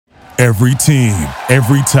Every team,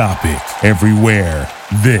 every topic, everywhere.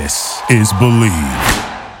 This is Believe.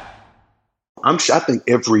 I think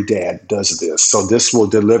every dad does this. So this will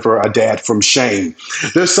deliver a dad from shame.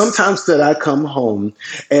 There's sometimes that I come home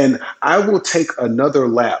and I will take another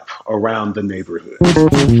lap around the neighborhood.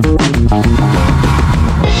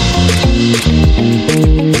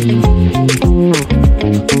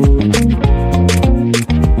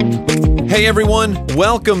 Hey everyone,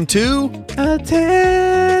 welcome to Attentive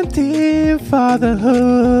Fatherhood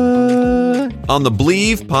on the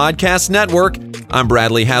Believe Podcast Network. I'm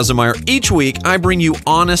Bradley Hasemeyer. Each week, I bring you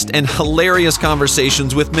honest and hilarious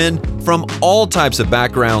conversations with men from all types of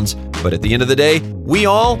backgrounds. But at the end of the day, we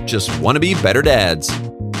all just want to be better dads.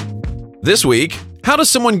 This week, how does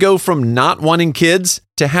someone go from not wanting kids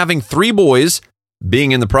to having 3 boys,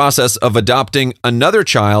 being in the process of adopting another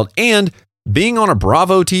child, and being on a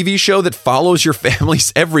Bravo TV show that follows your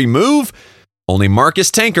family's every move? Only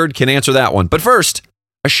Marcus Tankard can answer that one. But first,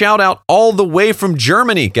 a shout out all the way from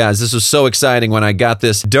Germany. Guys, this was so exciting when I got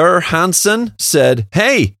this. Der Hansen said,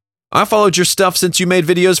 "Hey, I followed your stuff since you made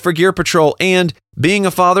videos for Gear Patrol, and being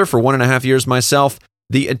a father for 1.5 years myself,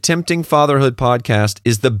 the Attempting Fatherhood podcast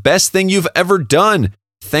is the best thing you've ever done.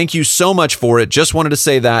 Thank you so much for it. Just wanted to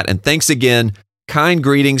say that, and thanks again. Kind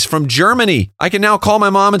greetings from Germany." I can now call my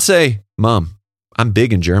mom and say, "Mom, I'm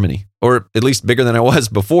big in Germany," or at least bigger than I was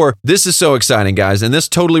before. This is so exciting, guys, and this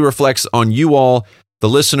totally reflects on you all, the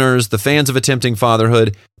listeners, the fans of Attempting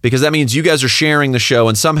Fatherhood, because that means you guys are sharing the show,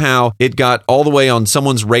 and somehow it got all the way on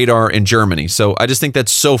someone's radar in Germany. So I just think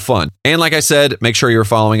that's so fun. And like I said, make sure you're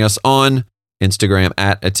following us on Instagram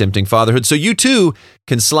at Attempting Fatherhood, so you too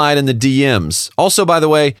can slide in the DMs. Also, by the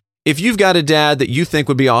way, if you've got a dad that you think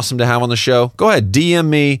would be awesome to have on the show, go ahead, DM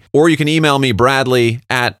me, or you can email me, Bradley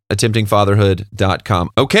at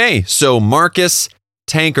attemptingfatherhood.com. Okay, so Marcus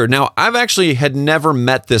Tankard. Now, I've actually had never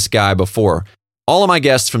met this guy before. All of my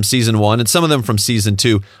guests from season 1 and some of them from season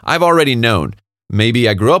 2, I've already known. Maybe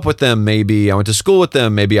I grew up with them, maybe I went to school with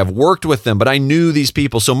them, maybe I've worked with them, but I knew these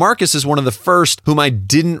people. So Marcus is one of the first whom I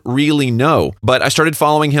didn't really know, but I started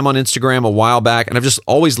following him on Instagram a while back, and I've just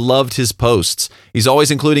always loved his posts. He's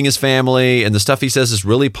always including his family, and the stuff he says is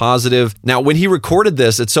really positive. Now, when he recorded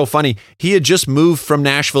this, it's so funny. He had just moved from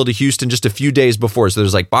Nashville to Houston just a few days before, so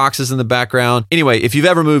there's like boxes in the background. Anyway, if you've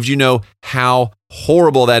ever moved, you know how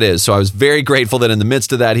horrible that is. So I was very grateful that in the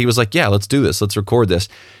midst of that, he was like, yeah, let's do this. Let's record this.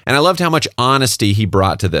 And I loved how much honesty he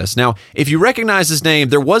brought to this. Now, if you recognize his name,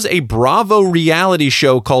 there was a Bravo reality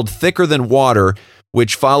show called Thicker Than Water,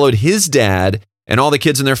 which followed his dad and all the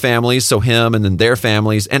kids and their families, so him and then their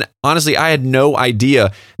families. And honestly, I had no idea.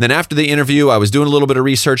 And then after the interview, I was doing a little bit of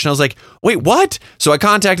research and I was like, wait, what? So I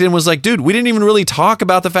contacted him and was like, dude, we didn't even really talk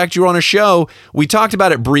about the fact you were on a show. We talked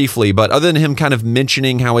about it briefly, but other than him kind of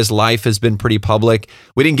mentioning how his life has been pretty public,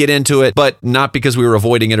 we didn't get into it, but not because we were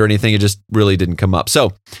avoiding it or anything. It just really didn't come up.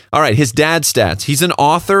 So, all right, his dad's stats. He's an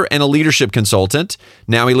author and a leadership consultant.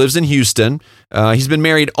 Now he lives in Houston. He's been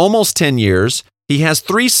married almost 10 years. He has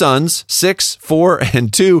 3 sons, 6, 4,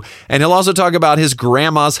 and 2, and he'll also talk about his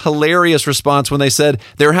grandma's hilarious response when they said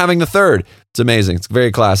they're having the 3rd. It's amazing. It's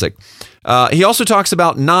very classic. He also talks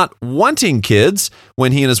about not wanting kids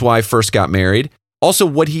when he and his wife first got married. Also,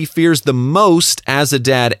 what he fears the most as a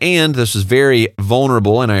dad, and this was very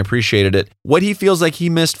vulnerable, and I appreciated it, what he feels like he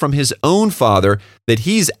missed from his own father that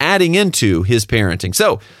he's adding into his parenting.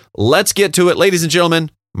 So let's get to it. Ladies and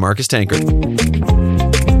gentlemen, Marcus Tankard.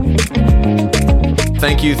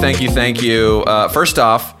 Thank you. First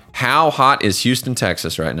off, how hot is Houston,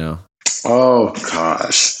 Texas right now? Oh,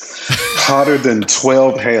 gosh. Hotter than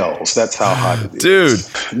 12 hells. That's how hot it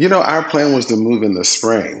is. Dude. You know, our plan was to move in the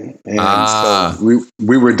spring. And so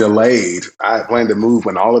we were delayed. I planned to move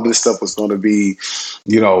when all of this stuff was going to be,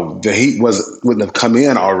 you know, the heat wouldn't have come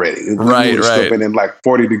in already. Right. Still been in like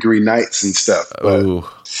 40-degree nights and stuff. But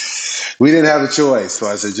we didn't have a choice. So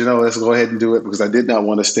I said, you know, let's go ahead and do it because I did not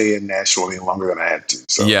want to stay in Nashville any longer than I had to.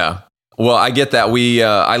 So. Yeah. Well, I get that.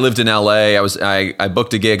 I lived in LA. I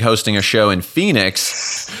booked a gig hosting a show in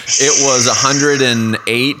Phoenix. It was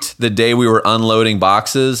 108 the day we were unloading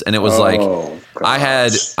boxes, and it was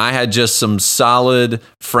gosh. I had just some solid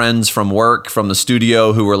friends from work, from the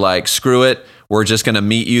studio, who were like, "Screw it, we're just going to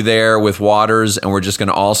meet you there with waters, and we're just going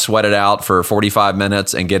to all sweat it out for 45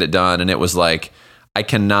 minutes and get it done." And it was like, I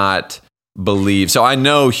cannot believe. So I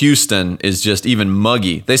know Houston is just even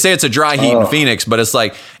muggy. They say it's a dry heat in Phoenix, but it's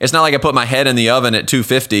like, it's not like I put my head in the oven at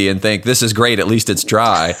 250 and think this is great. At least it's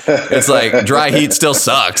dry. It's like dry heat still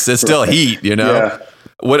sucks. It's still heat, you know?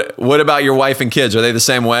 What about your wife and kids? Are they the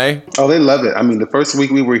same way? Oh, they love it. I mean, the first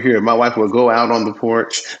week we were here, my wife would go out on the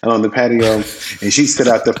porch and on the patio, and she'd sit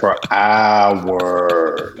out there for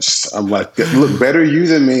hours. I'm like, look, better you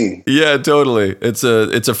than me. Yeah, totally. It's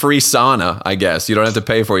a free sauna, I guess. You don't have to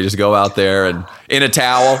pay for it. You just go out there and in a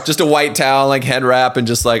towel, just a white towel, like head wrap, and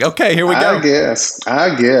just like, okay, here we go. I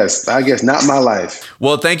guess. Not my life.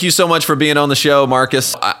 Well, thank you so much for being on the show,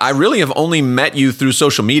 Marcus. I really have only met you through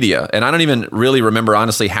social media, and I don't even really remember,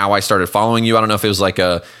 honestly, how I started following you. I don't know if it was like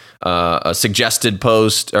a suggested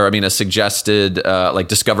post, or a suggested like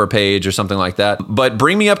Discover page or something like that. But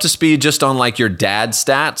bring me up to speed just on like your dad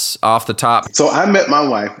stats off the top. So I met my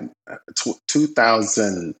wife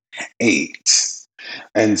 2008.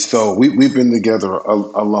 And so we've been together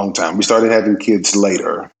a long time. We started having kids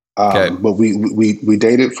later, but we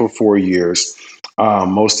dated for 4 years.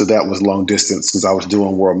 Most of that was long distance because I was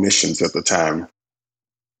doing world missions at the time.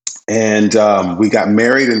 And we got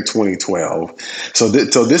married in 2012. So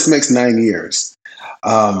this makes 9 years.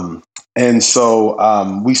 And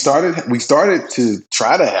so we started to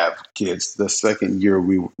try to have kids the second year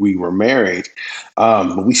we were married,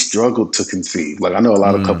 but we struggled to conceive. Like I know a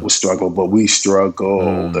lot of couples struggle, but we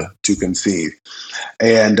struggled to conceive,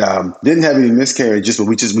 and didn't have any miscarriages, but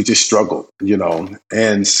we just struggled,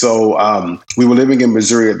 And so we were living in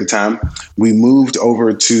Missouri at the time. We moved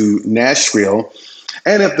over to Nashville.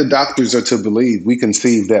 And if the doctors are to believe, we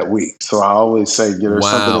conceived that week. So I always say, there's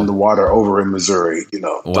something in the water over in Missouri.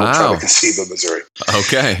 Don't try to conceive in Missouri.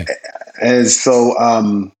 Okay. And so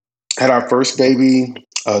had our first baby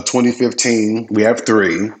 2015. We have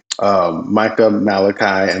 3, Micah,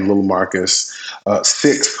 Malachi, and little Marcus,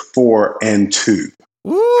 6, 4, and 2.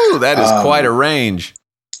 Ooh, that is quite a range.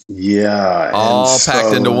 Yeah. All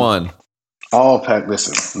packed into one. All packed.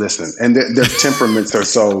 Listen, and their temperaments are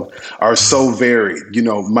so varied.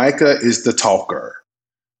 Micah is the talker.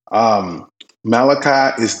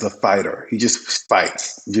 Malachi is the fighter. He just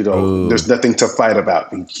fights. There's nothing to fight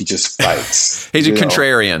about. He just fights. He's a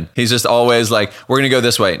contrarian. He's just always like, we're going to go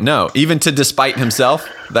this way. No, even to despite himself,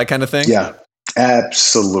 that kind of thing. Yeah,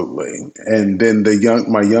 absolutely. And then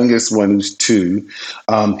my youngest one, who's 2,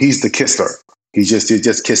 he's the kisser. He's just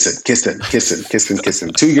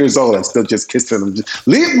kissing. 2 years old and still just kissing him. Just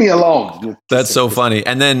leave me alone. That's so funny.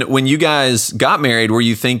 And then when you guys got married, were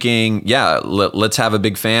you thinking, let's have a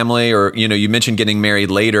big family? Or, you mentioned getting married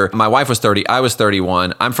later. My wife was 30. I was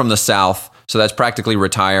 31. I'm from the South. So that's practically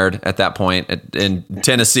retired at that point. In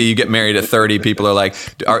Tennessee, you get married at 30. People are like,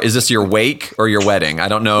 is this your wake or your wedding? I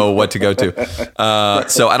don't know what to go to.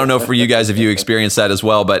 So I don't know for you guys if you experienced that as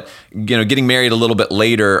well. But, getting married a little bit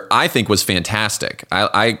later, I think was fantastic.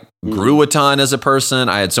 I grew a ton as a person.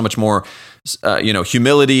 I had so much more,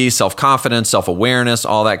 humility, self-confidence, self-awareness,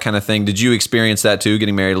 all that kind of thing. Did you experience that too,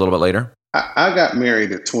 getting married a little bit later? I got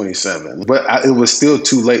married at 27, but it was still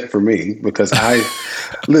too late for me because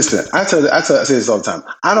listen, I say this all the time.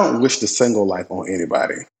 I don't wish the single life on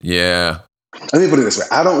anybody. Yeah. Let me put it this way.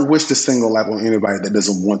 I don't wish the single life on anybody that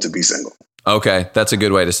doesn't want to be single. Okay. That's a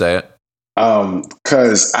good way to say it.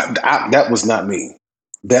 Cause that was not me.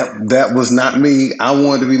 That was not me. I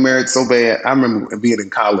wanted to be married so bad. I remember being in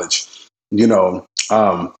college, now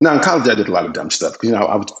in college I did a lot of dumb stuff.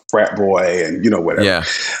 I was a frat boy and whatever. Yeah.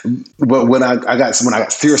 But when I got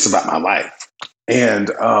serious about my life and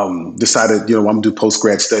decided, I'm gonna do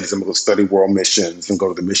post-grad studies, I'm gonna go study world missions and go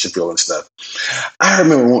to the mission field and stuff. I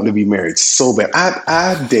remember wanting to be married so bad.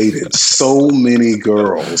 I dated so many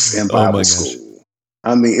girls in Bible school.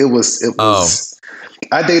 I mean, it was.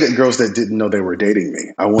 I dated girls that didn't know they were dating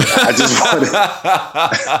me. I just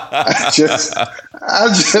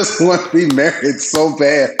want to be married so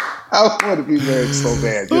bad. I want to be married so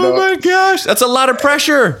bad. Oh my gosh, that's a lot of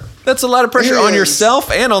pressure. That's a lot of pressure on yourself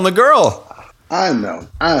and on the girl. I know.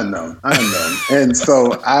 And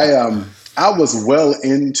so I was well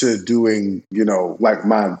into doing, like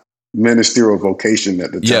my ministerial vocation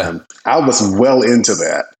at the time. I was well into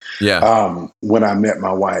that. When I met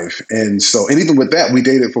my wife. And even with that, we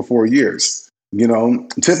dated for 4 years.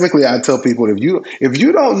 Typically I tell people, if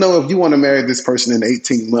you don't know if you want to marry this person in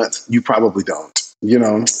 18 months, you probably don't,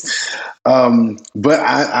 but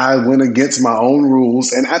I went against my own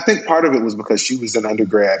rules. And I think part of it was because she was an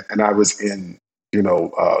undergrad and I was in,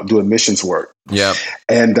 doing missions work. Yeah.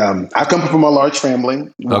 And I come from a large family.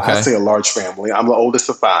 Well, I say a large family. I'm the oldest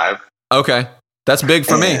of 5. Okay. That's big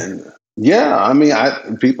for me. Yeah, I mean,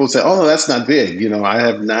 people say, "Oh, no, that's not big." I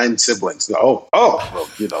have 9 siblings. Well,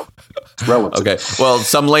 relative. Okay, well,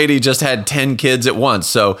 some lady just had 10 kids at once.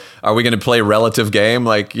 So, are we going to play relative game?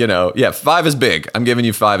 5 is big. I'm giving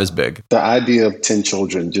you 5 is big. The idea of 10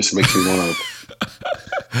 children just makes me want to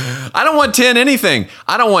I don't want 10 anything.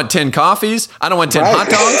 I don't want 10 coffees. I don't want 10 hot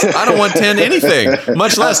dogs. I don't want 10 anything,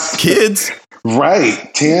 much less kids.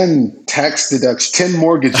 Right. 10 tax deductions, 10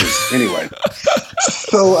 mortgages. Anyway.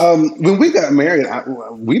 So when we got married,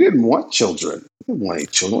 we didn't want children. We didn't want any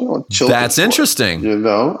children. We didn't want children. That's interesting. You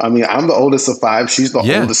know, I mean, I'm the oldest of 5. She's the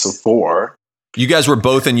oldest of 4. You guys were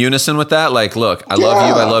both in unison with that? Like, look, I love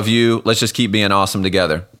you. I love you. Let's just keep being awesome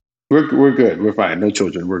together. We're good. We're fine. No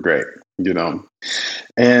children. We're great. You know,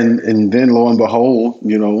 and then lo and behold,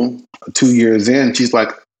 you know, 2 years in, she's like,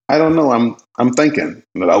 I don't know. I'm thinking.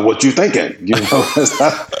 Like, what you thinking? You know,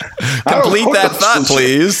 complete that thought,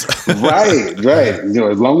 please. Right. You know,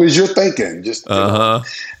 as long as you're thinking, just you know.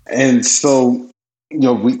 And so, you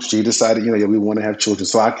know, she decided, you know, we want to have children.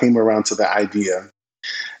 So I came around to the idea,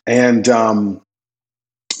 and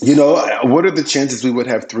you know, what are the chances we would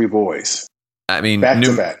have 3 boys? I mean, back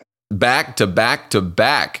to back. Back to back to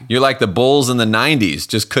back. You're like the Bulls in the 90s,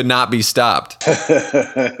 just could not be stopped.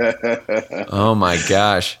 Oh my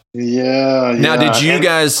gosh. Yeah. Now, did you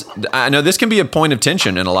guys, I know this can be a point of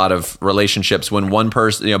tension in a lot of relationships when one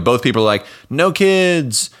person, you know, both people are like, no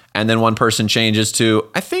kids. And then one person changes to,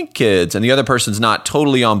 I think kids, and the other person's not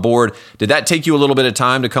totally on board. Did that take you a little bit of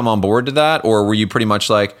time to come on board to that? Or were you pretty much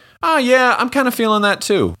like, oh yeah, I'm kind of feeling that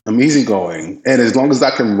too? I'm easygoing. And as long as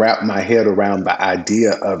I can wrap my head around the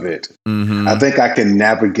idea of it, I think I can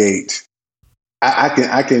navigate.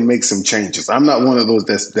 I can make some changes. I'm not one of those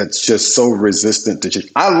that's just so resistant to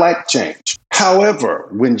change. I like change. However,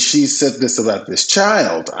 when she said this about this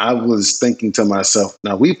child, I was thinking to myself,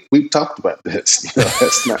 now we've talked about this. You know,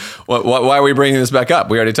 that's not. Why are we bringing this back up?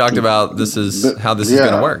 We already talked about this is how this is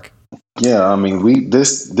going to work. Yeah, I mean,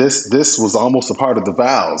 this was almost a part of the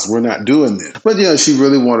vows. We're not doing this, but you know, she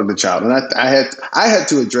really wanted a child, and I had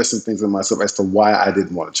to address some things in myself as to why I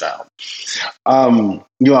didn't want a child.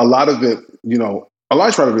 You know, a lot of it, you know, a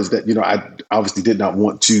large part of it is that, you know, I obviously didn't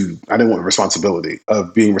want the responsibility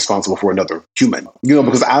of being responsible for another human. You know,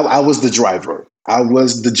 because I was the driver, I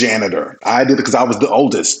was the janitor, I did it because I was the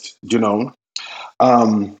oldest. You know,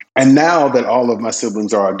 and now that all of my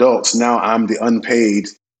siblings are adults, now I'm the unpaid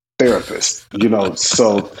therapist, you know,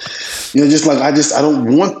 so, you know, just like, I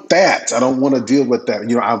don't want that. I don't want to deal with that.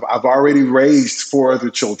 You know, I've already raised 4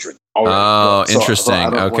 other children already. Oh,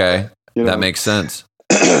 interesting. Okay. That, you know? That makes sense.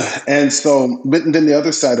 And so, but then the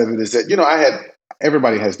other side of it is that, you know,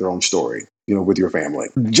 everybody has their own story, you know, with your family,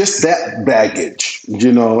 just that baggage,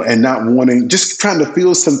 you know, and not wanting, just trying to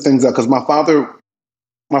feel some things out. Cause my father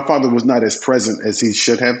was not as present as he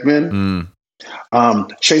should have been.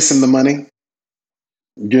 Chasing the money.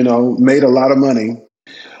 You know, made a lot of money,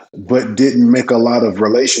 but didn't make a lot of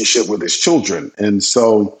relationship with his children. And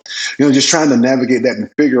so, you know, just trying to navigate that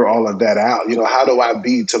and figure all of that out. You know, how do I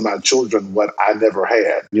be to my children what I never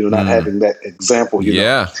had, you know, not having that example, you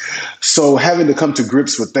know. So having to come to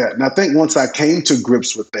grips with that. And I think once I came to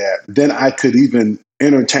grips with that, then I could even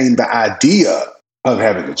entertain the idea of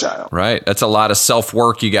having a child. Right. That's a lot of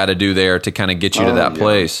self-work you got to do there to kind of get you to that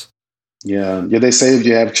place. Yeah. They say if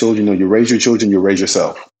you have children, you know, you raise your children, you raise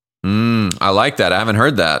yourself. I like that. I haven't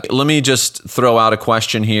heard that. Let me just throw out a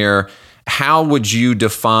question here. How would you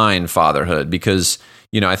define fatherhood? Because,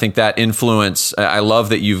 you know, I think that influence, I love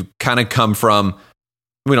that you've kind of come from,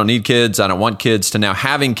 we don't need kids, I don't want kids, to now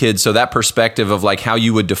having kids. So that perspective of like how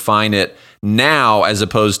you would define it now as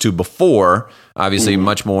opposed to before, obviously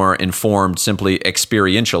much more informed simply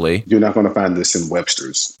experientially. You're not going to find this in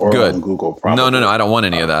Webster's or on Google. Probably. No. I don't want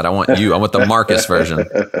any of that. I want you. I want the Marcus version.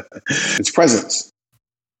 It's presence.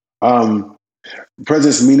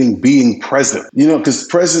 Presence meaning being present, you know, because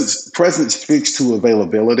presence speaks to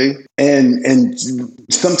availability and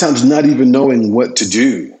sometimes not even knowing what to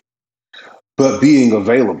do, but being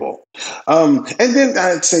available. And then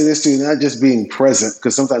I'd say this too, not just being present,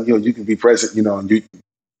 because sometimes, you know, you can be present, you know, and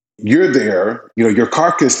you're there, you know, your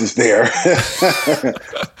carcass is there,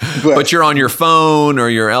 but you're on your phone or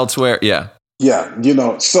you're elsewhere. Yeah. Yeah, you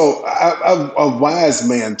know, so a wise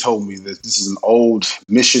man told me this. This is an old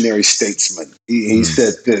missionary statesman. He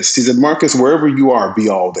said this. He said, Marcus, wherever you are, be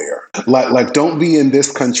all there. Like, don't be in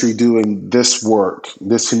this country doing this work,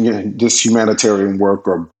 this humanitarian work,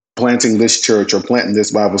 or planting this church or planting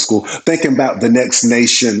this Bible school, thinking about the next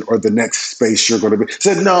nation or the next space you're going to be. He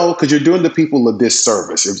said, no, because you're doing the people a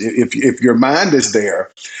disservice. If your mind is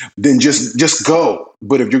there, then just go.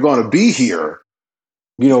 But if you're going to be here,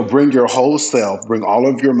 you know, bring your whole self, bring all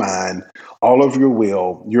of your mind, all of your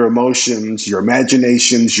will, your emotions, your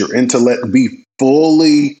imaginations, your intellect, be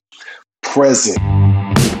fully present.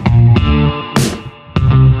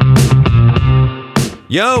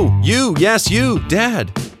 Yo, you, yes, you,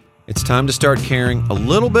 Dad. It's time to start caring a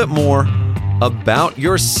little bit more about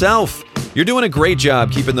yourself. You're doing a great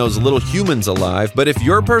job keeping those little humans alive, but if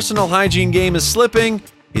your personal hygiene game is slipping,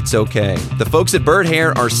 it's okay. The folks at Bird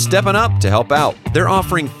Hair are stepping up to help out. They're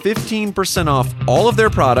offering 15% off all of their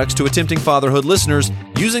products to Attempting Fatherhood listeners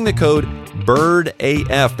using the code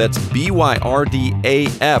BIRDAF. That's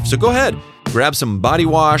BYRDAF. So go ahead, grab some body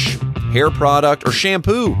wash, hair product, or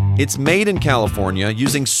shampoo. It's made in California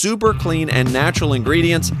using super clean and natural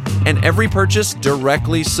ingredients, and every purchase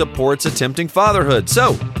directly supports Attempting Fatherhood.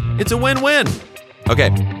 So it's a win-win. Okay,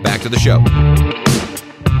 back to the show.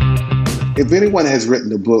 If anyone has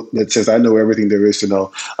written a book that says, I know everything there is to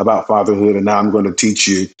know about fatherhood, and now I'm going to teach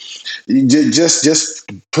you, just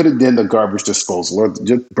put it in the garbage disposal or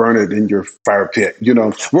just burn it in your fire pit. You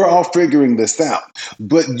know, we're all figuring this out,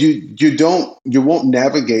 but you won't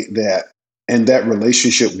navigate that and that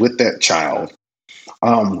relationship with that child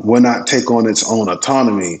will not take on its own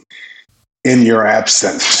autonomy in your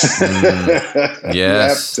absence. Yes. You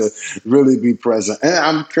have to really be present. And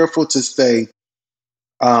I'm careful to say,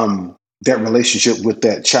 that relationship with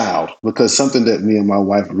that child, because something that me and my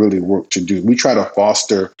wife really work to do, we try to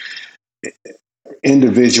foster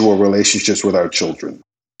individual relationships with our children.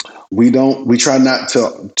 We try not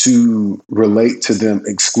to relate to them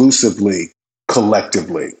exclusively,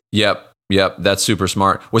 collectively. Yep, that's super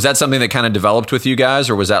smart. Was that something that kind of developed with you guys,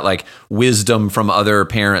 or was that like wisdom from other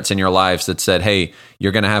parents in your lives that said, hey,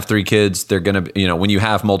 you're going to have 3 kids. They're going to, when you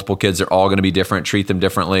have multiple kids, they're all going to be different, treat them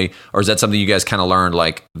differently. Or is that something you guys kind of learned,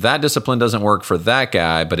 like that discipline doesn't work for that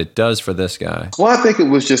guy, but it does for this guy? Well, I think it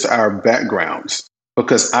was just our backgrounds,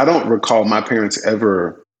 because I don't recall my parents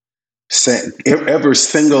ever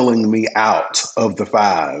singling me out of the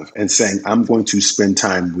 5 and saying, I'm going to spend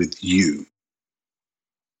time with you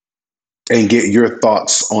and get your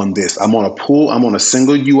thoughts on this. I'm going to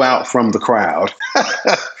single you out from the crowd,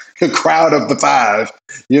 the crowd of the 5,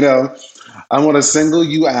 I want to single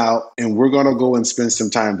you out, and we're going to go and spend some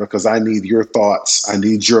time because I need your thoughts. I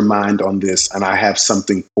need your mind on this, and I have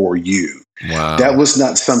something for you. Wow. That was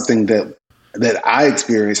not something that I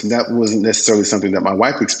experienced, and that wasn't necessarily something that my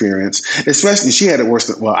wife experienced, especially she had it worse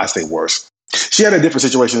than, well, I say worse. She had a different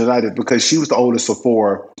situation than I did because she was the oldest of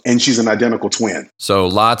 4 and she's an identical twin. So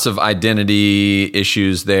lots of Identity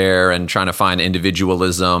issues there and trying to find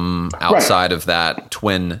individualism outside of that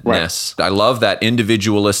twinness. Right. I love that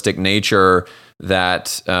individualistic nature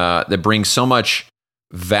that brings so much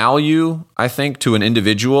value, I think, to an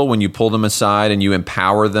individual when you pull them aside and you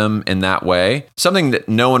empower them in that way. Something that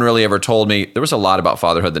no one really ever told me. There was a lot about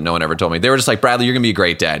fatherhood that no one ever told me. They were just like, Bradley, you're going to be a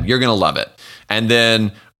great dad. You're going to love it. And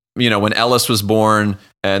then when Ellis was born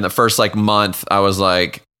and the first month, I was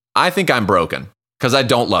like, I think I'm broken because I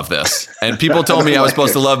don't love this. And people told me I was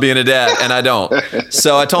supposed to love being a dad, and I don't.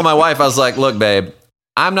 So I told my wife, I was like, look, babe,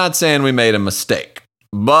 I'm not saying we made a mistake,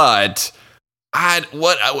 but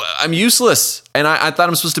I'm useless. And I thought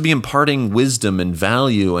I'm supposed to be imparting wisdom and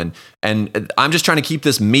value. And I'm just trying to keep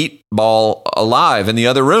this meatball alive in the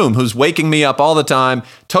other room who's waking me up all the time,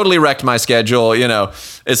 totally wrecked my schedule.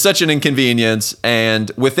 It's such an inconvenience.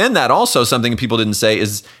 And within that also something people didn't say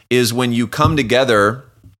is when you come together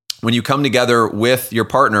with your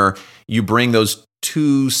partner, you bring those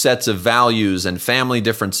 2 sets of values and family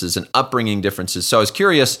differences and upbringing differences. So I was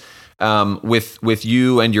curious, with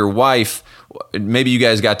you and your wife, maybe you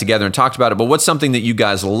guys got together and talked about it, but what's something that you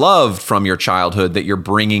guys loved from your childhood that you're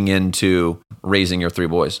bringing into raising your 3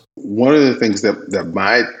 boys? One of the things that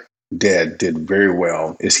my dad did very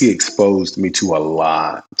well is he exposed me to a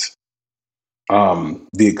lot.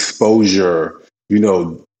 The exposure,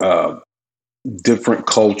 different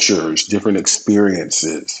cultures, different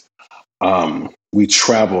experiences. We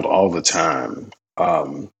traveled all the time.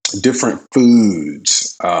 Different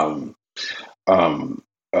foods,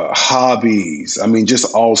 hobbies. I mean,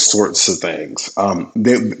 just all sorts of things.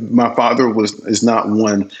 My father is not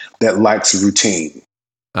one that likes routine.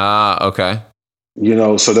 Okay.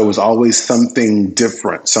 So there was always something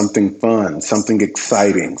different, something fun, something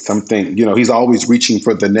exciting, something, he's always reaching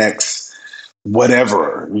for the next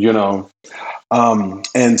whatever,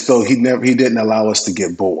 and so he didn't allow us to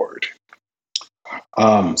get bored.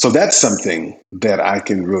 So that's something that I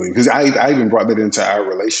can really, because I even brought that into our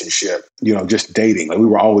relationship, just dating. Like we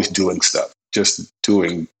were always doing stuff, just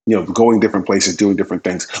doing, going different places, doing different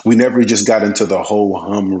things. We never just got into the whole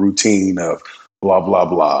routine of blah, blah,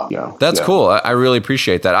 blah. That's cool. I really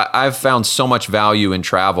appreciate that. I've found so much value in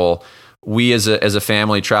travel. We as a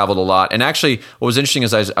family traveled a lot. And actually, what was interesting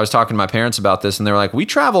is I was talking to my parents about this, and they were like, we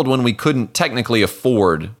traveled when we couldn't technically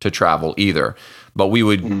afford to travel either. But we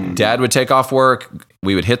would, Dad would take off work,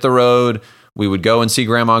 we would hit the road, We would go and see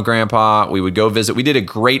grandma and grandpa. We would go visit. We did a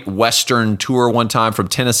great Western tour one time from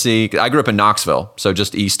Tennessee. I grew up in Knoxville, so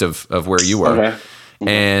just east of where you were. Okay.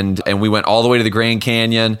 And we went all the way to the Grand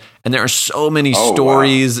Canyon. And there are so many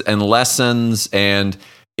stories and lessons, and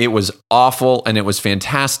it was awful and it was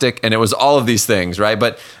fantastic and it was all of these things, right?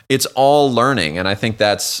 But it's all learning. And I think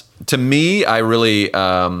that's, to me, I really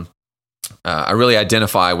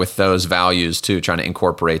identify with those values too, trying to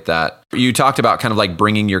incorporate that. You talked about kind of like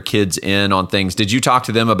bringing your kids in on things. Did you talk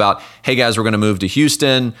to them about, hey guys, we're going to move to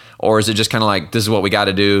Houston? Or is it just kind of like, this is what we got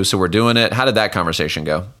to do, so we're doing it? How did that conversation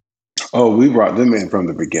go? Oh, we brought them in from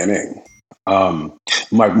the beginning.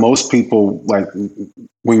 Like most people, like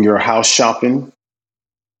when you're house shopping,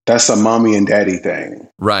 that's a mommy and daddy thing.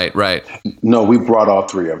 Right. No, we brought all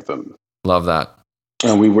three of them. Love that.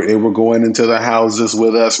 And they were going into the houses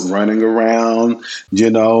with us, running around,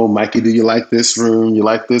 Mikey, do you like this room? You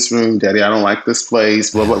like this room? Daddy, I don't like this place.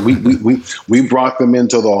 Blah, blah. We brought them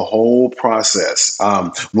into the whole process.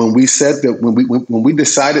 When we said that, when we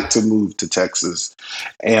decided to move to Texas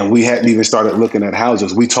and we hadn't even started looking at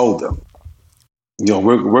houses, we told them,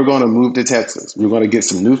 we're going to move to Texas. We're going to get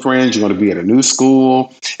some new friends. You're going to be at a new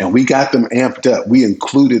school. And we got them amped up. We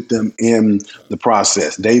included them in the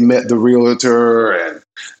process. They met the realtor and,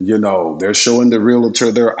 they're showing the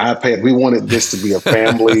realtor their iPad. We wanted this to be a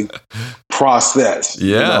family process.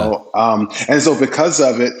 Yeah. And so because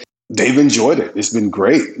of it, they've enjoyed it. It's been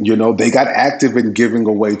great. They got active in giving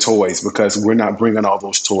away toys because we're not bringing all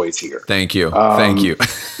those toys here. Thank you. Thank you.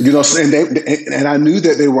 And I knew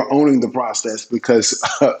that they were owning the process because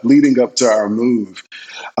leading up to our move,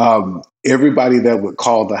 everybody that would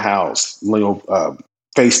call the house,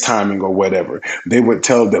 FaceTiming or whatever, they would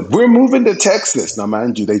tell them, we're moving to Texas. Now,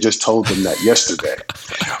 mind you, they just told them that yesterday.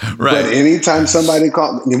 Right. But anytime somebody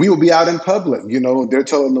called, we will be out in public, they're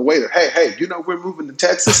telling the waiter, hey, we're moving to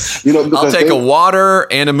Texas. Because I'll take a water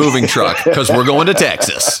and a moving truck because we're going to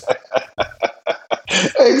Texas.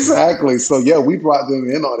 Exactly. So, yeah, we brought them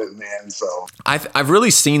in on it, man. So I've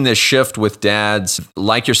really seen this shift with dads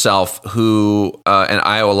like yourself who, and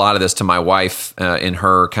I owe a lot of this to my wife in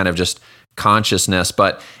her kind of just consciousness,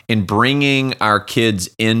 but in bringing our kids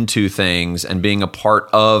into things and being a part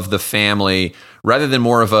of the family rather than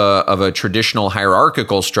more of a traditional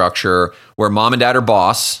hierarchical structure where mom and dad are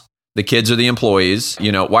boss, the kids are the employees.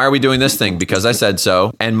 Why are we doing this thing? Because I said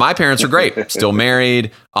so. And my parents are great, still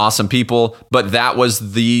married, awesome people, but that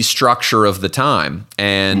was the structure of the time.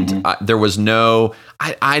 And there was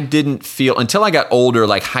I didn't feel until I got older,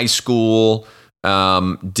 like high school,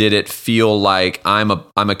 did it feel like I'm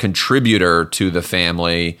a contributor to the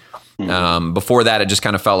family. Before that, it just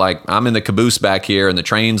kind of felt like I'm in the caboose back here and the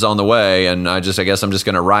train's on the way. And I guess I'm just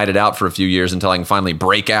going to ride it out for a few years until I can finally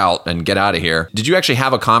break out and get out of here. Did you actually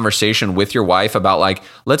have a conversation with your wife about like,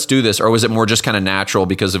 let's do this? Or was it more just kind of natural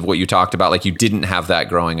because of what you talked about? Like you didn't have that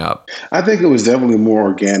growing up? I think it was definitely more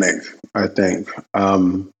organic, I think.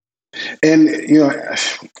 And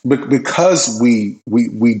because we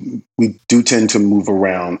do tend to move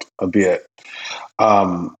around a bit,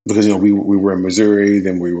 because we were in Missouri,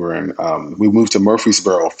 then we were in we moved to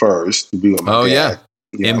Murfreesboro first to be with my dad.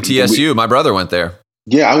 Yeah, MTSU. My brother went there.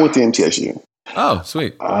 Yeah, I went to MTSU. Oh,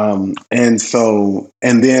 sweet. And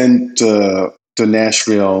then to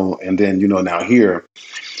Nashville, and then now here.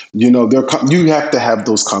 You have to have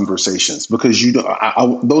those conversations because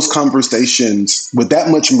those conversations with that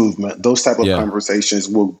much movement, those type of conversations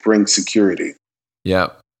will bring security. Yeah.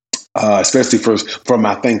 Especially for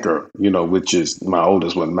my thinker, which is my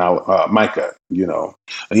oldest one, Micah.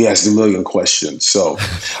 He has a million questions. So,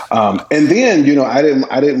 and then I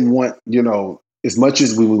didn't want as much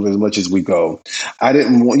as we move, as much as we go, I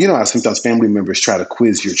didn't want I sometimes family members try to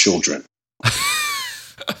quiz your children.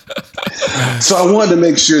 So I wanted to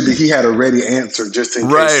make sure that he had a ready answer just in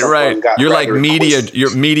case someone got You're like twisted.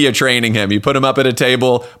 you're media training him. You put him up at a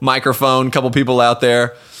table, microphone, couple people out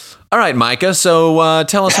there. All right, Micah, so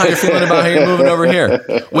tell us how you're feeling about how you're moving over here.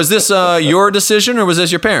 Was this your decision or was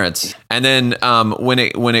this your parents? And then when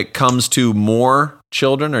it comes to more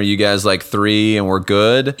children, are you guys like 3 and we're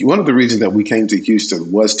good? One of the reasons that we came to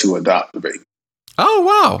Houston was to adopt the baby. Oh,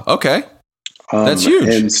 wow. Okay. That's huge.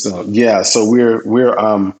 And so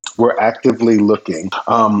we're actively looking.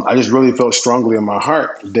 I just really felt strongly in my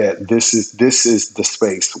heart that this is the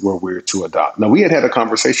space where we're to adopt. Now, we had a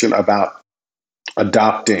conversation about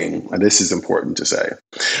adopting, and this is important to say.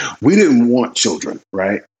 We didn't want children,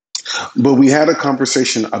 right? But we had a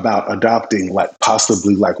conversation about adopting, like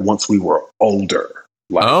possibly like once we were older.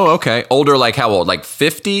 Like, okay. Older, like how old? Like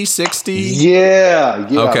 50, 60? Yeah.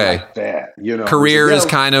 Okay. Like that, Career is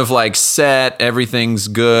kind of like set. Everything's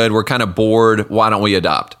good. We're kind of bored. Why don't we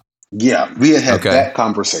adopt? Yeah, we had that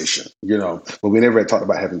conversation, but we never had talked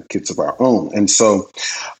about having kids of our own. And so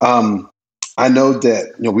I know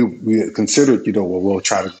that, we had considered, we'll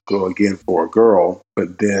try to go again for a girl,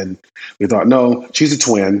 but then we thought, no, she's a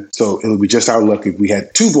twin. So it would be just our luck if we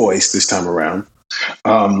had two boys this time around.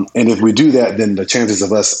 And if we do that, then the chances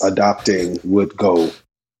of us adopting would go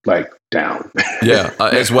down. Yeah,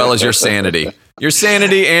 as well as your sanity. Your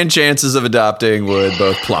sanity and chances of adopting would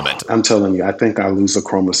both plummet. I'm telling you, I think I lose a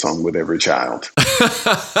chromosome with every child.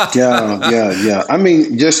 Yeah. I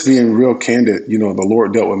mean, just being real candid, the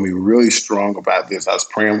Lord dealt with me really strong about this. I was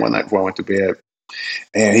praying one night before I went to bed,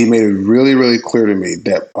 and he made it really, really clear to me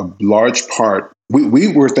that a large part, we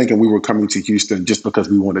were thinking we were coming to Houston just because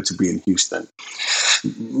we wanted to be in Houston.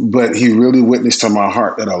 But he really witnessed to my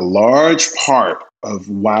heart that a large part of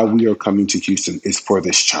why we are coming to Houston is for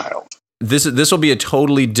this child. This will be a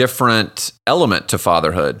totally different element to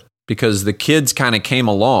fatherhood because the kids kind of came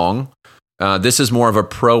along. This is more of a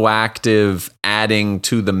proactive adding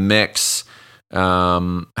to the mix.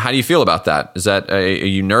 How do you feel about that? Are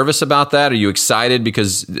you nervous about that? Are you excited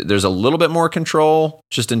because there's a little bit more control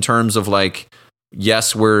just in terms of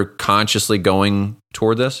yes, we're consciously going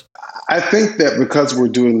toward this? I think that because we're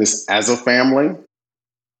doing this as a family,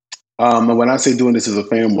 and when I say doing this as a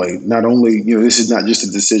family, not only, this is not just a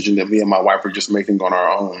decision that me and my wife are just making on our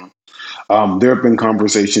own. There have been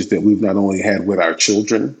conversations that we've not only had with our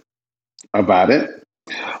children about it,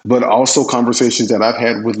 but also conversations that I've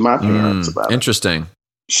had with my parents about it. Interesting.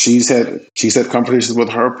 She's had conversations with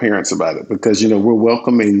her parents about it because, we're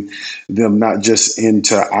welcoming them not just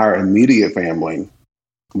into our immediate family,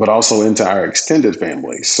 but also into our extended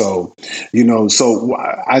family. So, so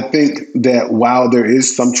I think that while there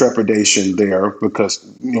is some trepidation there because,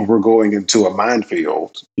 we're going into a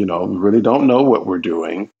minefield, we really don't know what we're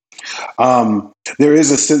doing. There is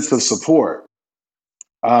a sense of support.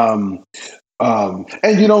 And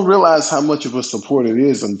you don't realize how much of a support it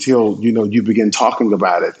is until, you begin talking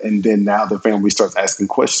about it. And then now the family starts asking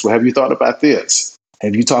questions. Well, have you thought about this?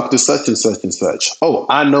 Have you talked to such and such and such? Oh,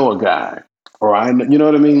 I know a guy. Or you know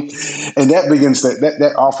what I mean? And that begins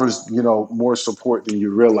that offers, more support than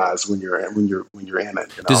you realize when you're in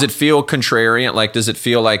it. Does it feel contrarian? Does it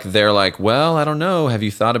feel like they're well, I don't know. Have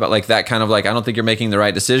you thought about that kind of I don't think you're making the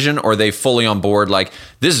right decision? Or are they fully on board?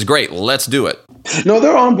 This is great. Let's do it. No,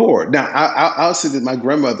 they're on board. Now, I'll say that my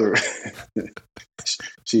grandmother,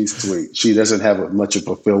 she's sweet. She doesn't have much of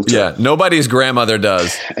a filter. Yeah, nobody's grandmother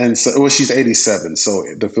does. And so, she's 87, so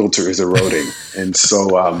the filter is eroding. And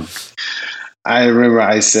so, I remember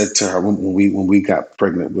I said to her when we got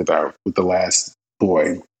pregnant with the last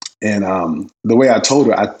boy, and the way I told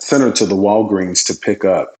her, I sent her to the Walgreens to pick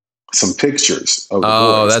up some pictures of the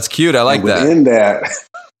boys. That's cute. I like that.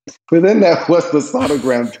 Within that was the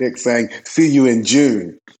sonogram pic saying, "See you in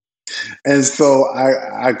June." And so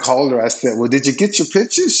I called her. I said, "Well, did you get your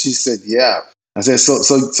pictures?" She said, "Yeah." I said, so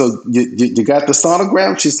you got the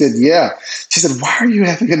sonogram? She said, "Yeah." She said, "Why are you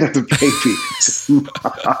having another baby?"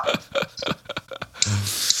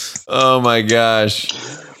 Oh my gosh.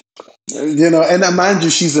 And mind you,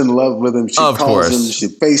 she's in love with him. She calls him, she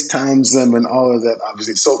FaceTimes him and all of that,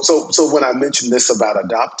 obviously. So when I mentioned this about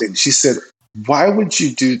adopting, she said, "Why would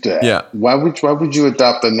you do that? Yeah. Why would you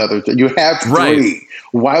adopt another? You have three. Right.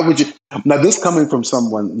 Why would you?" Now, this coming from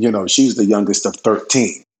someone, she's the youngest of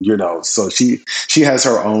 13. So she has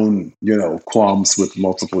her own, qualms with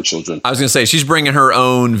multiple children. I was going to say, she's bringing her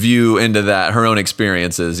own view into that, her own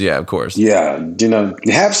experiences. Yeah, of course. Yeah. You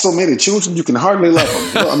have so many children, you can hardly love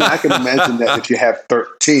them. I can imagine that if you have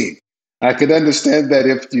 13. I could understand that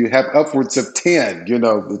if you have upwards of 10,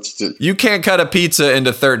 it's just... You can't cut a pizza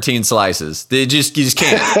into 13 slices. You just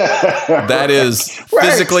can't. That is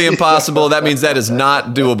physically impossible. That means that is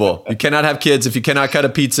not doable. You cannot have kids if you cannot cut a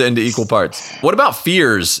pizza into equal parts. What about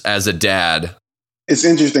fears as a dad? It's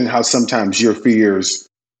interesting how sometimes your fears,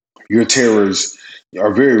 your terrors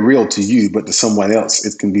are very real to you, but to someone else,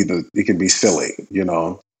 it can be silly,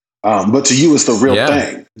 but to you, it's the real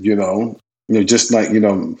thing, just like,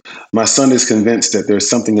 my son is convinced that there's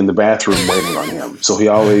something in the bathroom waiting on him. So he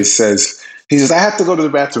always says, "I have to go to the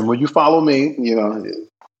bathroom. Will you follow me?"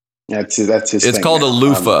 That's his It's thing called now. a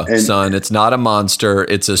loofah, son. It's not a monster.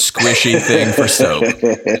 It's a squishy thing for soap.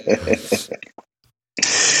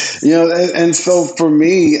 And so for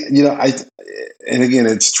me, and again,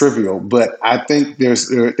 it's trivial, but I think there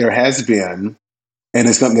has been, and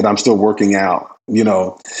it's something that I'm still working out,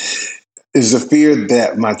 is the fear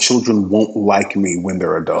that my children won't like me when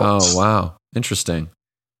they're adults. Oh, wow. Interesting.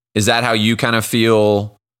 Is that how you kind of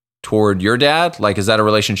feel toward your dad? Is that a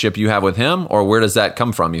relationship you have with him, or where does that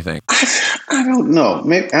come from, you think? I don't know.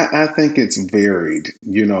 Maybe I think it's varied,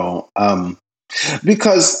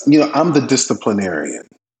 because I'm the disciplinarian.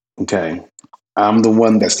 Okay, I'm the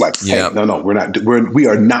one that's like, hey, no, we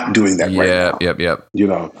are not doing that right now. Yep.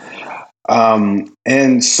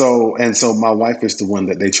 And so my wife is the one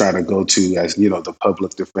that they try to go to as, the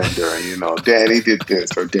public defender, and, daddy did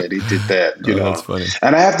this or daddy did that, That's funny.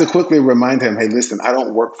 And I have to quickly remind him, hey, listen, I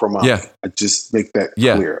don't work for mom. Yeah. I just make that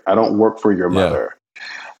clear. I don't work for your mother.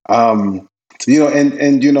 And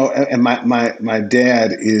my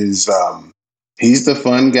dad is, he's the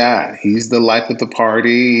fun guy. He's the life of the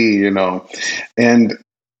party, and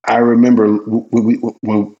I remember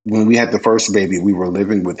when we had the first baby, we were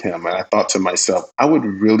living with him, and I thought to myself, I would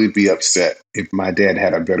really be upset if my dad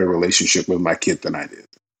had a better relationship with my kid than I did.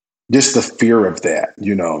 Just the fear of that,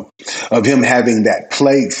 of him having that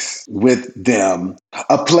place with them,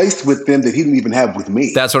 a place with them that he didn't even have with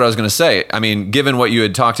me. That's what I was going to say. I mean, given what you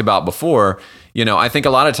had talked about before, I think a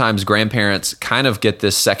lot of times grandparents kind of get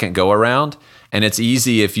this second go around. And it's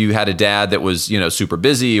easy if you had a dad that was, super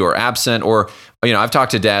busy or absent, or, I've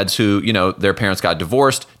talked to dads who, their parents got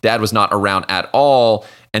divorced. Dad was not around at all.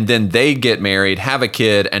 And then they get married, have a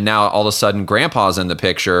kid. And now all of a sudden grandpa's in the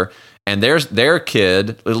picture, and their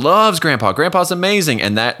kid loves grandpa. Grandpa's amazing.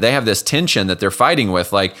 And that they have this tension that they're fighting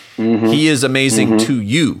with. Like, he is amazing to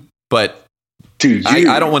you, but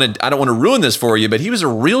I don't want to ruin this for you, but he was a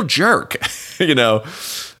real jerk, So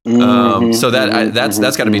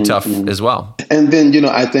that's got to be tough as well. And then,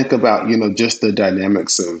 I think about, just the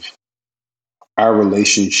dynamics of our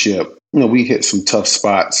relationship. We hit some tough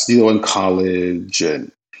spots, in college,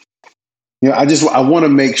 and, I want to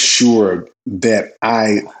make sure that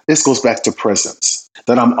this goes back to presence,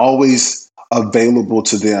 that I'm always available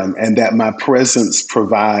to them, and that my presence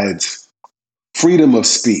provides freedom of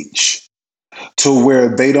speech to where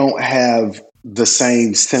they don't have the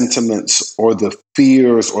same sentiments or the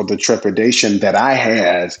fears or the trepidation that I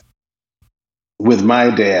had with my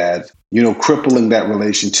dad, crippling that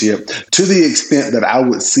relationship to the extent that I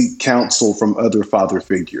would seek counsel from other father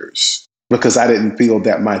figures because I didn't feel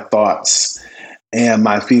that my thoughts and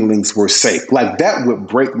my feelings were safe. Like, that would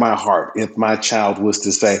break my heart if my child was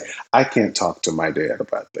to say, I can't talk to my dad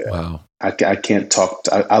about that. Wow. I can't talk.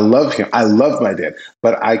 I love him. I love my dad,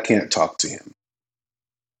 but I can't talk to him.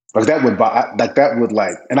 And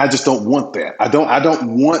I just don't want that. I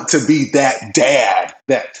don't want to be that dad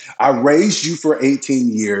that I raised you for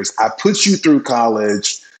 18 years. I put you through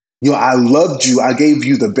college. I loved you. I gave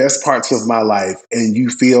you the best parts of my life. And you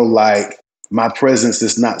feel like my presence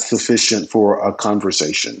is not sufficient for a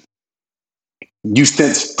conversation. You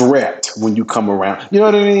sense threat when you come around. You know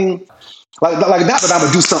what I mean? Like not that I'm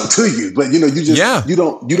gonna do something to you, but you just you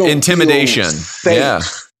don't intimidation. Feel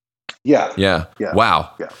safe. Yeah.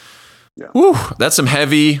 Wow. Yeah. Whew, that's some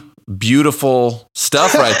heavy, beautiful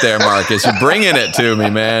stuff right there, Marcus. You're bringing it to me,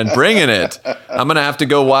 man. Bringing it. I'm going to have to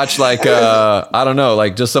go watch I don't know,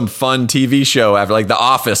 just some fun TV show after, like The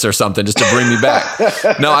Office or something, just to bring me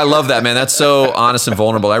back. No, I love that, man. That's so honest and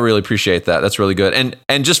vulnerable. I really appreciate that. That's really good.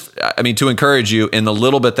 And just, to encourage you, in the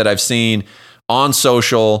little bit that I've seen on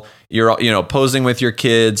social, you're, posing with your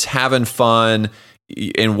kids, having fun.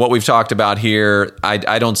 In what we've talked about here,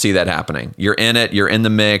 I don't see that happening. You're in it. You're in the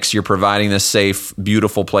mix. You're providing this safe,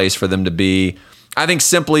 beautiful place for them to be. I think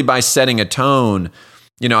simply by setting a tone,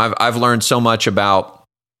 I've learned so much about,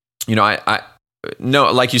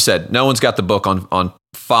 like you said, no one's got the book on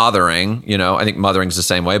fathering. I think mothering's the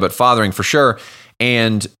same way, but fathering for sure.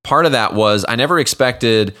 And part of that was I never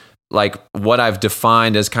expected, what I've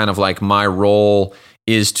defined as kind of like my role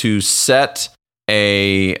is to set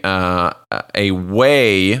a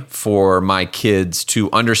way for my kids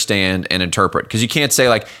to understand and interpret. Because you can't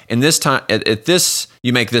say in this time, at this,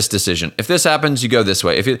 you make this decision. If this happens, you go this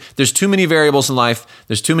way. There's too many variables in life,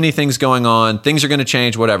 there's too many things going on, things are going to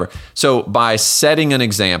change, whatever. So by setting an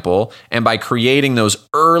example and by creating those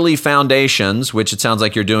early foundations, which it sounds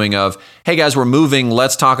like you're doing of, hey guys, we're moving,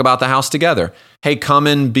 let's talk about the house together. Hey, come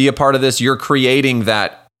and be a part of this. You're creating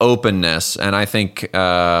that openness, and I think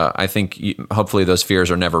hopefully those fears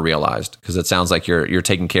are never realized, because it sounds like you're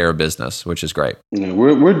taking care of business, which is great. Yeah,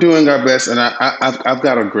 we're doing our best, and I've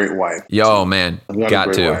got a great wife. Yo, man,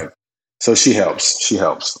 got to. Wife. So she helps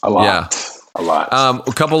a lot. Yeah. A lot.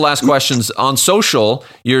 A couple last questions on social.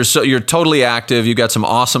 You're totally active. You got some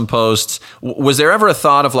awesome posts. Was there ever a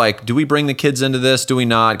thought of do we bring the kids into this? Do we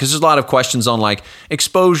not? Because there's a lot of questions on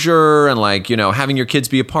exposure and having your kids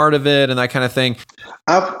be a part of it and that kind of thing.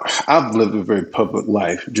 I've lived a very public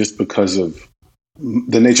life just because of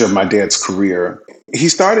the nature of my dad's career. He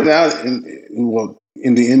started out in the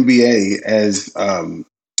NBA as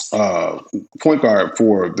point guard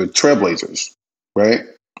for the Trailblazers, right?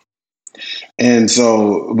 And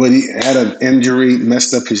so, but he had an injury,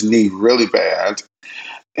 messed up his knee really bad.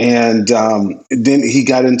 And then he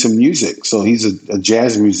got into music. So he's a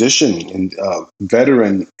jazz musician and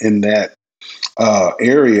veteran in that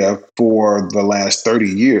area for the last 30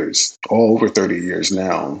 years, all over 30 years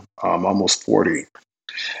now, almost 40.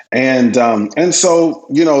 And so,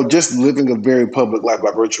 just living a very public life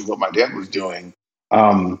by virtue of what my dad was doing.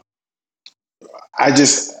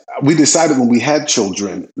 We decided when we had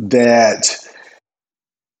children that,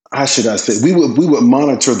 how should I say, we would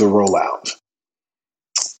monitor the rollout.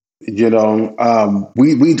 We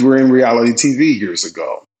were in reality TV years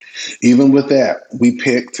ago. Even with that, we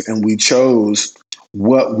picked and we chose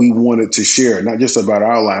what we wanted to share, not just about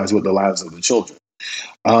our lives, but the lives of the children.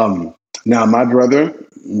 Now, my brother,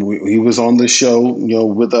 he was on the show,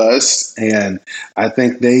 with us, and I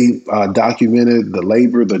think they documented the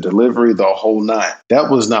labor, the delivery, the whole nine.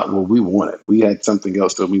 That was not what we wanted. We had something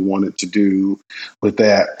else that we wanted to do with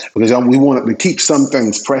that because we wanted to keep some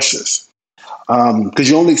things precious because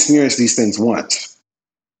you only experience these things once.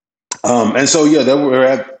 And so, there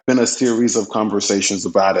have been a series of conversations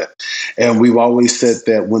about it. And we've always said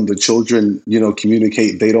that when the children,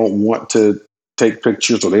 communicate, they don't want to take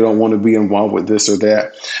pictures or they don't want to be involved with this or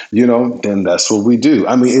that, then that's what we do.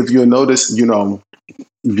 I mean, if you'll notice, if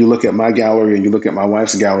you look at my gallery and you look at my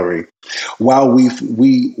wife's gallery, while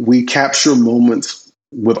we capture moments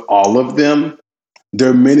with all of them, there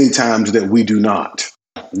are many times that we do not.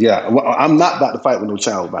 Yeah, well, I'm not about to fight with no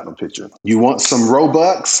child about no picture. You want some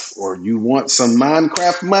Robux or you want some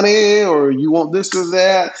Minecraft money or you want this or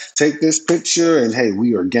that, take this picture and hey,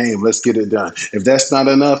 we are game. Let's get it done. If that's not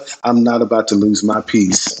enough, I'm not about to lose my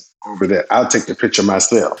peace over that. I'll take the picture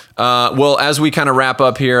myself. Well, as we kind of wrap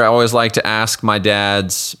up here, I always like to ask my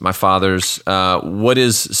dads, my fathers, what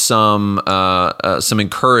is some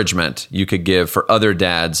encouragement you could give for other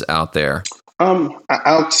dads out there?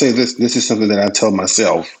 I'll say this. This is something that I tell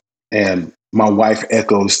myself, and my wife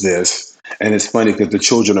echoes this. And it's funny because the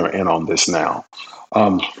children are in on this now.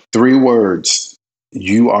 3 words: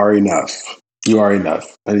 you are enough. You are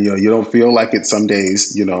enough. And you don't feel like it some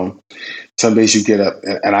days. Some days you get up,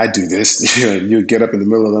 and I do this. You get up in the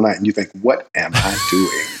middle of the night and you think, "What am I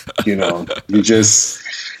doing?" You just.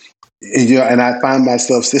 And I find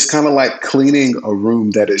myself, it's kind of like cleaning a room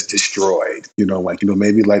that is destroyed,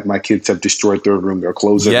 maybe like my kids have destroyed their room, their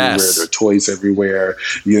clothes everywhere, their toys everywhere,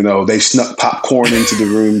 they snuck popcorn into the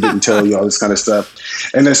room, didn't tell you all this kind of stuff.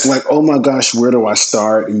 And it's like, oh my gosh, where do I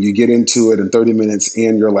start? And you get into it and 30 minutes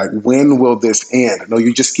in, you're like, when will this end? No,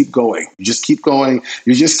 you just keep going. You just keep going.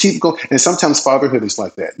 You just keep going. And sometimes fatherhood is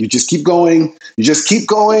like that. You just keep going. You just keep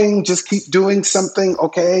going. Just keep doing something.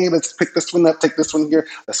 Okay, let's pick this one up, take this one here.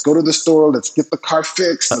 Let's go to the store. Let's get the car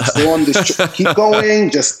fixed. Let's go on this trip. Keep going.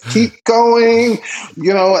 Just keep going.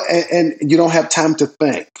 And you don't have time to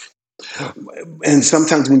think. And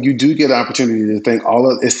sometimes when you do get an opportunity to think,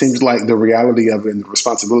 it seems like the reality of it and the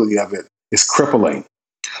responsibility of it is crippling.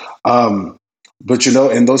 But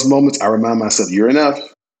in those moments, I remind myself, you're enough.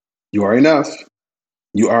 You are enough.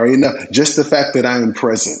 You are enough. Just the fact that I am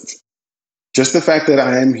present. Just the fact that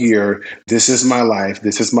I am here, this is my life,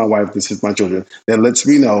 this is my wife, this is my children, that lets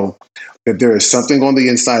me know that there is something on the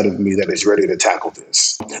inside of me that is ready to tackle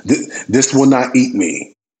this. This will not eat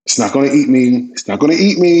me. It's not going to eat me. It's not going to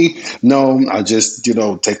eat me. No, I'll just,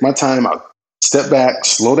 take my time. I'll step back,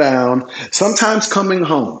 slow down. Sometimes coming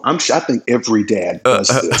home. I think every dad does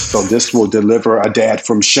this. So this will deliver a dad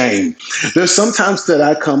from shame. There's sometimes that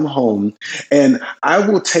I come home and I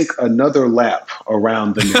will take another lap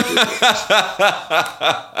around the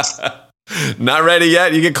neighborhood. Not ready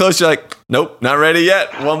yet. You get close. You're like, nope, not ready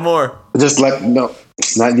yet. One more. Just like, no,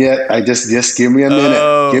 not yet. I just give me a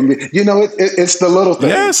minute. Give me, it's the little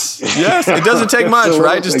things. Yes. It doesn't take much,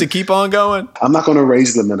 right? Just to keep on going. I'm not going to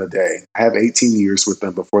raise them in a day. I have 18 years with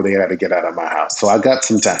them before they had to get out of my house. So I got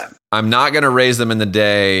some time. I'm not going to raise them in the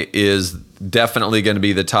day is definitely going to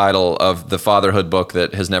be the title of the fatherhood book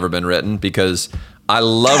that has never been written, because I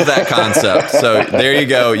love that concept. So there you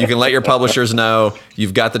go. You can let your publishers know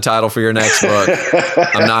you've got the title for your next book.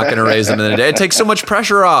 I'm not going to raise them in the day. It takes so much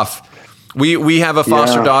pressure off. We have a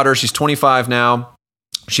foster daughter. She's 25 now.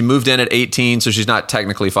 She moved in at 18, so she's not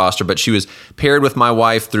technically foster, but she was paired with my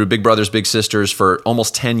wife through Big Brothers Big Sisters for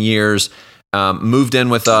almost 10 years. Moved in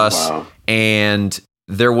with us, and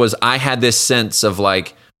I had this sense of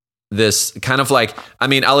like this kind of like, I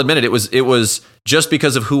mean, I'll admit it was just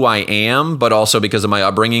because of who I am, but also because of my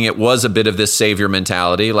upbringing. It was a bit of this savior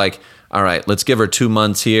mentality. Like, all right, let's give her 2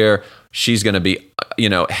 months here. She's going to be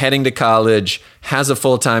heading to college, has a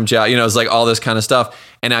full-time job, it's like all this kind of stuff.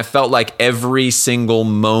 And I felt like every single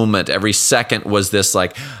moment, every second was this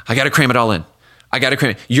like, I got to cram it all in. I got to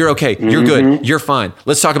cram it. You're okay. You're good. You're fine.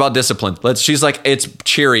 Let's talk about discipline. She's like, it's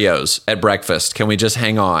Cheerios at breakfast. Can we just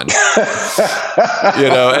hang on? And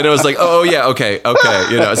it was like, oh yeah, okay.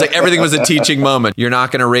 It's like everything was a teaching moment. You're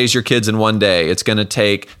not going to raise your kids in one day. It's going to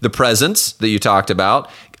take the presence that you talked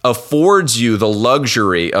about, affords you the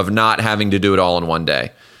luxury of not having to do it all in one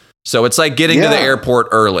day. So it's like getting to the airport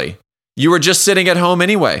early. You were just sitting at home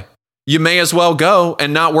anyway. You may as well go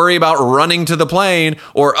and not worry about running to the plane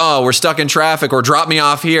or, we're stuck in traffic or drop me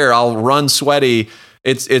off here. I'll run sweaty.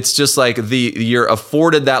 It's just like you're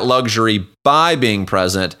afforded that luxury by being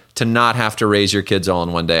present to not have to raise your kids all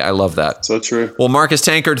in one day. I love that. So true. Well, Marcus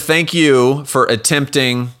Tankard, thank you for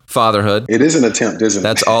attempting fatherhood. It is an attempt, isn't it?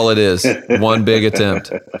 That's all it is. One big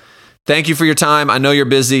attempt. Thank you for your time. I know you're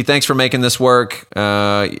busy. Thanks for making this work,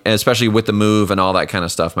 especially with the move and all that kind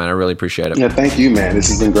of stuff, man. I really appreciate it. Yeah, thank you, man. This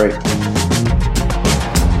has been great.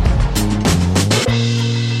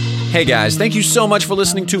 Hey guys, thank you so much for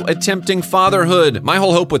listening to Attempting Fatherhood. My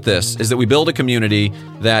whole hope with this is that we build a community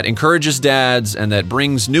that encourages dads and that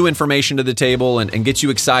brings new information to the table and gets you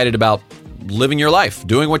excited about living your life,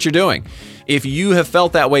 doing what you're doing. If you have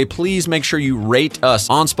felt that way, please make sure you rate us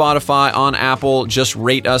on Spotify, on Apple. Just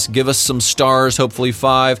rate us, give us some stars, hopefully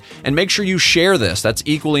 5, and make sure you share this. That's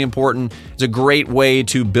equally important. It's a great way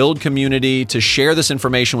to build community, to share this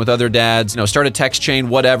information with other dads. Start a text chain,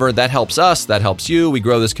 whatever. That helps us. That helps you. We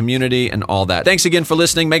grow this community and all that. Thanks again for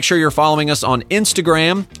listening. Make sure you're following us on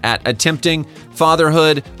Instagram at Attempting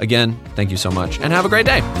Fatherhood. Again, thank you so much, and have a great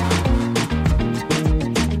day.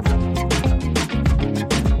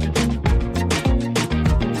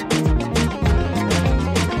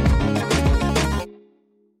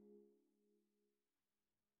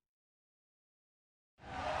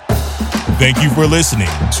 Thank you for listening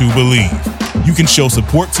to Believe. You can show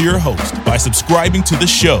support to your host by subscribing to the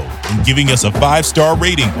show and giving us a 5-star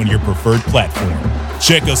rating on your preferred platform.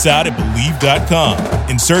 Check us out at Believe.com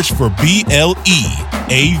and search for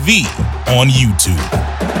BLEAV on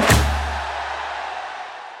YouTube.